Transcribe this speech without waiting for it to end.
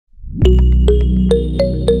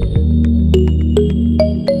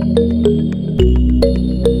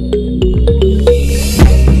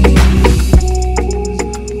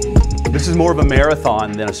more of a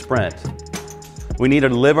marathon than a sprint. We need to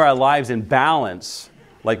live our lives in balance,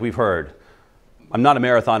 like we've heard. I'm not a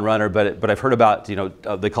marathon runner, but I've heard about,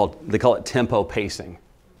 they call it tempo pacing.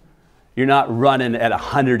 You're not running at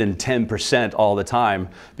 110% all the time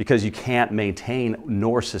because you can't maintain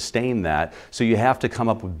nor sustain that. So you have to come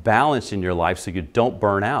up with balance in your life so you don't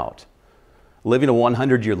burn out. Living a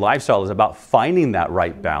 100-year lifestyle is about finding that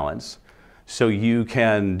right balance so you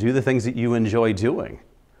can do the things that you enjoy doing.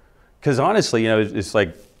 Because honestly, it's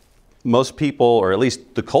like most people, or at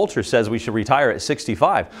least the culture says we should retire at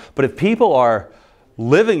 65. But if people are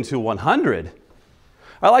living to 100,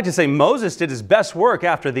 I like to say Moses did his best work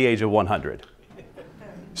after the age of 100.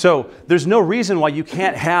 So there's no reason why you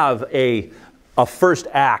can't have a first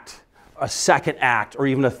act, a second act, or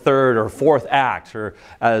even a third or fourth act, or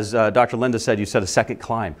as Dr. Linda said, you said a second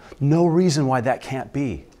climb. No reason why that can't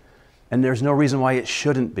be. And there's no reason why it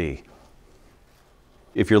shouldn't be.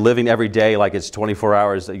 If you're living every day like it's 24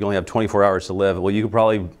 hours, you only have 24 hours to live, well, you can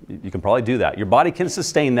probably do that. Your body can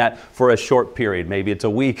sustain that for a short period. Maybe it's a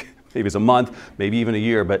week, maybe it's a month, maybe even a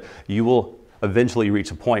year, but you will eventually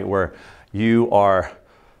reach a point where you are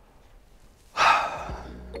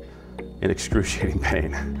in excruciating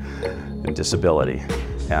pain and disability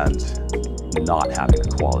and not having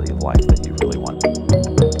the quality of life that you really want.